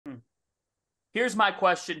Here's my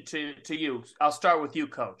question to you. I'll start with you,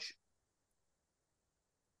 Coach.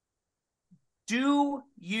 Do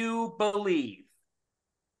you believe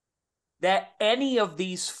that any of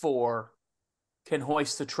these four can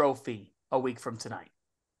hoist the trophy a week from tonight?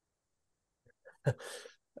 What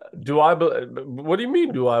do you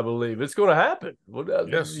mean? Do I believe it's going to happen?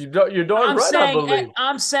 Yes. You're darn right. I believe.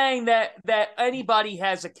 I'm saying that anybody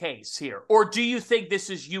has a case here, or do you think this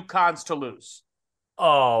is UConn's to lose?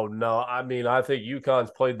 Oh no! I mean, I think UConn's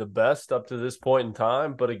played the best up to this point in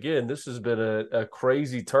time. But again, this has been a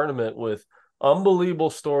crazy tournament with unbelievable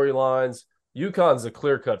storylines. UConn's a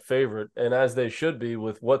clear-cut favorite, and as they should be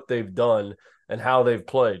with what they've done and how they've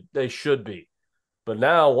played, they should be. But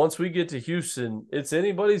now, once we get to Houston, it's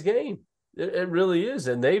anybody's game. It really is,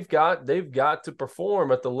 and they've got to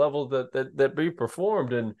perform at the level that we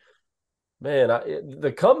performed. And man,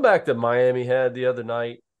 the comeback that Miami had the other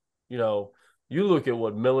night, you know, you look at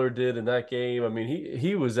what Miller did in that game. I mean,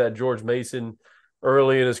 he was at George Mason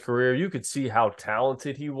early in his career. You could see how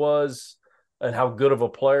talented he was and how good of a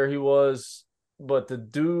player he was. But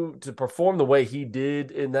to perform the way he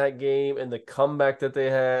did in that game and the comeback that they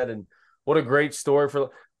had, and what a great story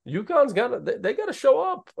for UConn's they got to show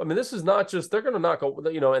up. I mean, this is not just they're going to knock,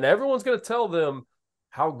 and everyone's going to tell them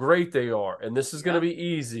how great they are, and this is going to be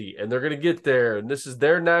easy, and they're going to get there, and this is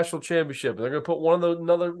their national championship, and they're going to put one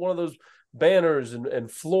of those banners and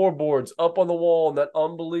floorboards up on the wall in that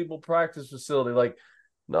unbelievable practice facility. Like,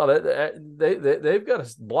 no, they've got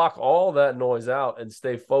to block all that noise out and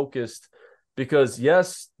stay focused. Because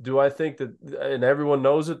yes, do I think that, and everyone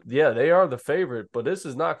knows it? Yeah, they are the favorite, but this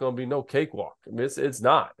is not going to be no cakewalk. I mean, it's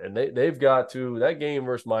not, and they've got to that game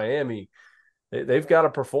versus Miami. They've got to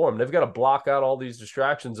perform. They've got to block out all these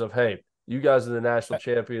distractions of, hey, you guys are the national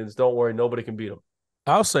champions. Don't worry, nobody can beat them.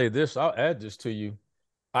 I'll say this. I'll add this to you.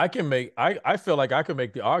 I feel like I can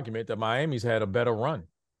make the argument that Miami's had a better run.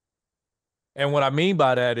 And what I mean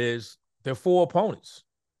by that is they're four opponents.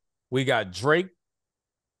 We got Drake,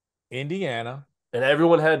 Indiana, and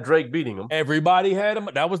everyone had Drake beating them. Everybody had them.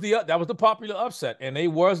 That was the popular upset, and they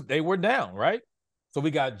were down, right? So we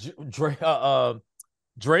got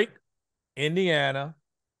Drake, Indiana,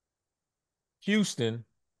 Houston,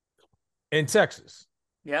 and Texas.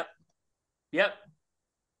 Yep.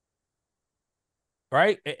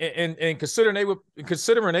 Right, and considering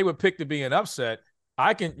they were picked to be an upset,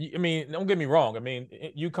 I mean, don't get me wrong. I mean,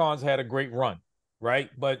 UConn's had a great run, right?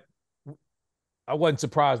 But I wasn't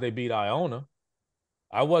surprised they beat Iona.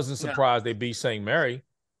 I wasn't surprised they beat St. Mary.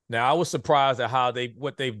 Now, I was surprised at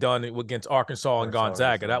what they've done against Arkansas and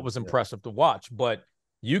Gonzaga. That was impressive to watch. But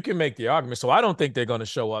you can make the argument. So I don't think they're going to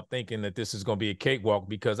show up thinking that this is going to be a cakewalk,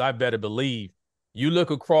 because I better believe you look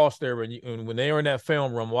across there and when they're in that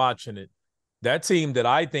film room watching it, that team that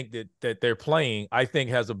I think that they're playing, I think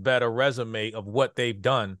has a better resume of what they've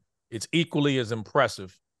done. It's equally as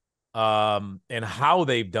impressive. And how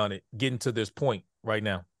they've done it getting to this point right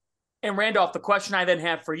now. And Randolph, the question I then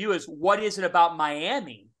have for you is, what is it about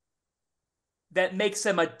Miami that makes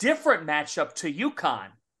them a different matchup to UConn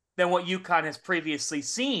than what UConn has previously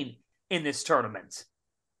seen in this tournament?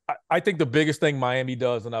 I think the biggest thing Miami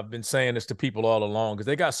does, and I've been saying this to people all along, is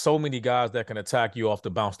they got so many guys that can attack you off the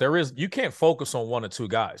bounce. You can't focus on one or two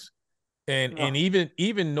guys. And even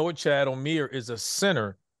Norchad Omier is a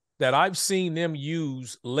center that I've seen them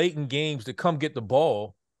use late in games to come get the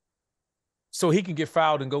ball so he can get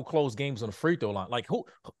fouled and go close games on the free throw line. Like,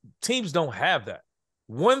 teams don't have that.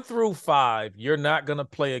 1 through 5, you're not going to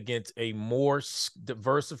play against a more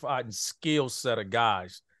diversified and skilled set of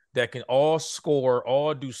guys that can all score,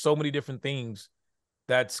 all do so many different things.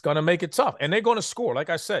 That's going to make it tough. And they're going to score.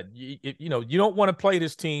 Like I said, you don't want to play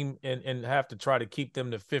this team and have to try to keep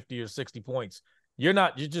them to 50 or 60 points.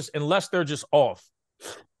 Unless they're just off.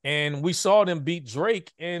 And we saw them beat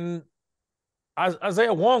Drake, and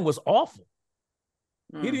Isaiah Wong was awful.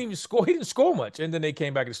 He didn't even score. He didn't score much. And then they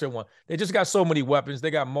came back and still won. They just got so many weapons. They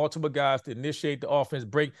got multiple guys to initiate the offense,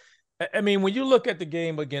 break. I mean, when you look at the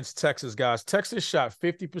game against Texas, guys, Texas shot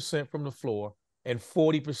 50% from the floor and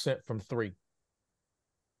 40% from three.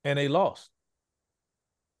 And they lost.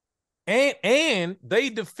 And they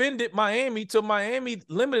defended Miami till Miami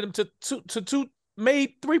limited them to two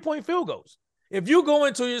made 3-point field goals. If you go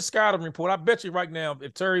into your scouting report, I bet you right now,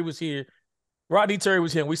 if Rodney Terry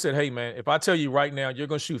was here, and we said, hey, man, if I tell you right now you're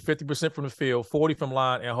going to shoot 50% from the field, 40 from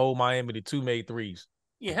line, and hold Miami to 2 made threes.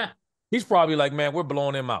 Yeah. He's probably like, man, we're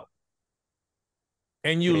blowing them out.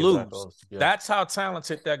 And you lose. That's how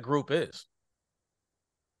talented that group is.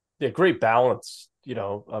 Yeah, great balance,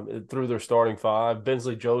 through their starting five.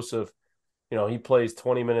 Bensley Joseph, he plays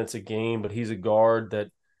 20 minutes a game, but he's a guard that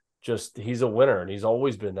just he's a winner, and he's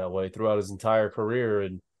always been that way throughout his entire career.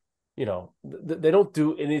 And, you know, they don't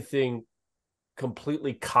do anything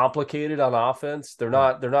completely complicated on offense. They're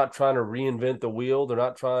not trying to reinvent the wheel. They're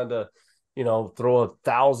not trying to, you know, throw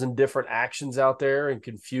 1,000 different actions out there and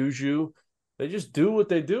confuse you. They just do what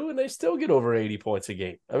they do, and they still get over 80 points a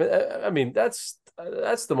game. I mean that's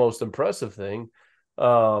the most impressive thing.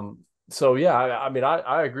 So yeah,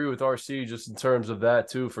 I agree with RC just in terms of that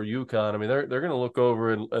too for UConn. I mean, they're going to look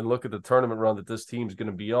over and look at the tournament run that this team's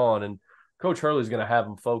going to be on, and Coach Hurley's going to have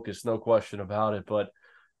them focused, no question about it. But,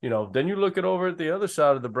 you know, then you look over at the other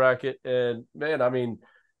side of the bracket, and man, I mean,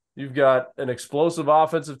 you've got an explosive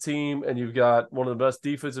offensive team, and you've got one of the best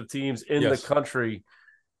defensive teams in the country,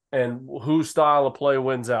 and whose style of play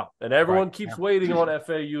wins out. And everyone keeps waiting on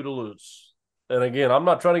FAU to lose. And again, I'm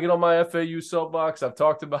not trying to get on my FAU soapbox. I've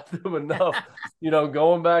talked about them enough, you know,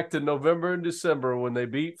 going back to November and December when they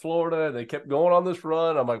beat Florida and they kept going on this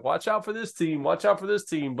run. I'm like, watch out for this team. Watch out for this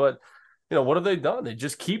team. But, you know, what have they done? They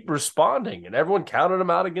just keep responding. And everyone counted them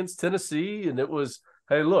out against Tennessee. And it was,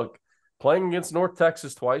 hey, look, playing against North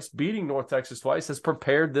Texas twice, beating North Texas twice has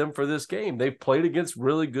prepared them for this game. They've played against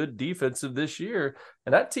really good defensive this year.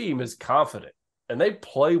 And that team is confident. And they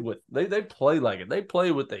play with they play like it. They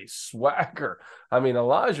play with a swagger. I mean,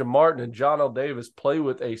 Elijah Martin and John L. Davis play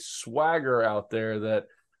with a swagger out there that,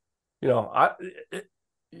 you know,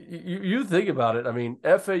 you think about it. I mean,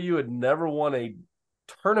 FAU had never won a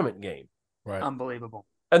tournament game. Right. Unbelievable.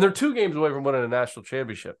 And they're 2 games away from winning a national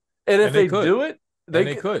championship. And if they do it,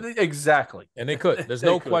 they could. Exactly. And they could. There's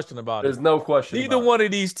no question about it. There's no question. Neither one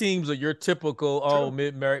of these teams are your typical,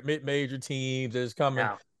 mid-major teams that's coming.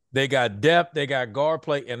 No. They got depth, they got guard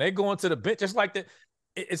play, and they go into the bench just like that.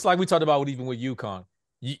 It's like we talked about even with UConn.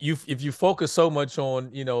 If you focus so much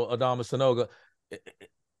on, you know, Adama Sanogo,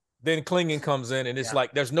 then Klingon comes in, and it's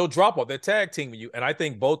like there's no drop off. They're tag teaming you, and I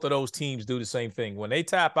think both of those teams do the same thing. When they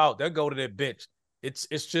tap out, they'll go to their bench. It's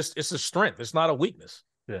a strength. It's not a weakness.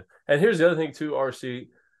 Yeah, and here's the other thing too, RC,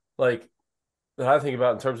 like that I think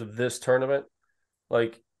about in terms of this tournament,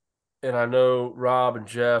 like, and I know Rob and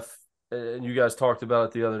Jeff. And you guys talked about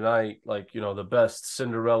it the other night, like, you know, the best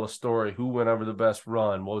Cinderella story, who went over the best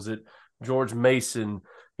run? Was it George Mason,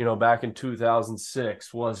 you know, back in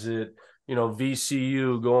 2006? Was it, you know,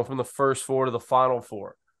 VCU going from the first 4 to the final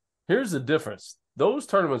 4? Here's the difference. Those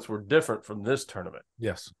tournaments were different from this tournament.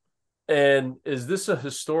 Yes. And is this a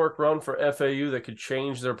historic run for FAU that could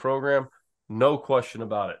change their program? No question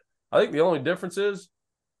about it. I think the only difference is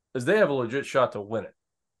they have a legit shot to win it.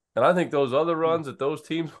 And I think those other runs that those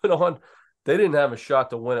teams went on, they didn't have a shot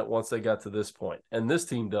to win it once they got to this point. And this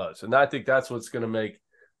team does. And I think that's what's going to make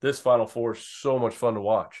this Final Four so much fun to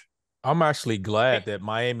watch. I'm actually glad that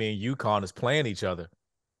Miami and UConn is playing each other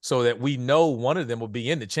so that we know one of them will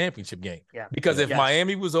be in the championship game. Yeah. Because if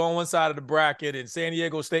Miami was on one side of the bracket and San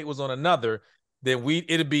Diego State was on another, then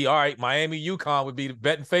it'd be, all right, Miami, UConn would be the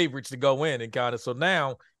betting favorites to go in and kind of. So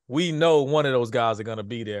now we know one of those guys are going to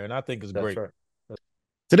be there. And I think it's great. Right.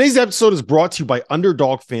 Today's episode is brought to you by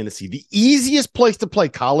Underdog Fantasy, the easiest place to play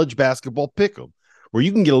college basketball pick'em, where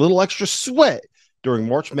you can get a little extra sweat during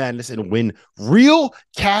March Madness and win real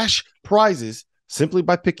cash prizes simply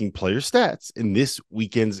by picking player stats in this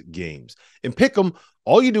weekend's games. In pick'em,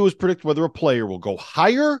 all you do is predict whether a player will go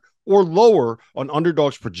higher or lower on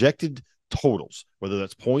Underdog's projected totals, whether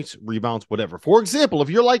that's points, rebounds, whatever. For example, if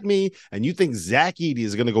you're like me and you think Zach Edey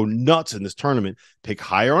is going to go nuts in this tournament, pick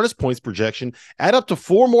higher on his points projection, add up to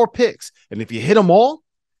 4 more picks, and if you hit them all,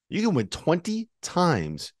 you can win 20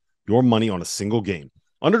 times your money on a single game.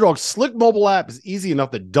 Underdog's slick mobile app is easy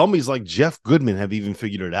enough that dummies like Jeff Goodman have even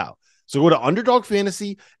figured it out. So go to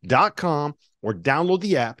UnderdogFantasy.com or download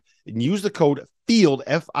the app and use the code FIELD,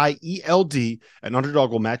 FIELD, and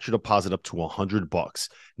Underdog will match your deposit up to $100.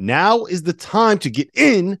 Now is the time to get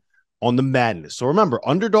in on the madness. So remember,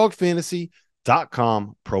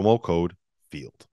 UnderdogFantasy.com, promo code FIELD.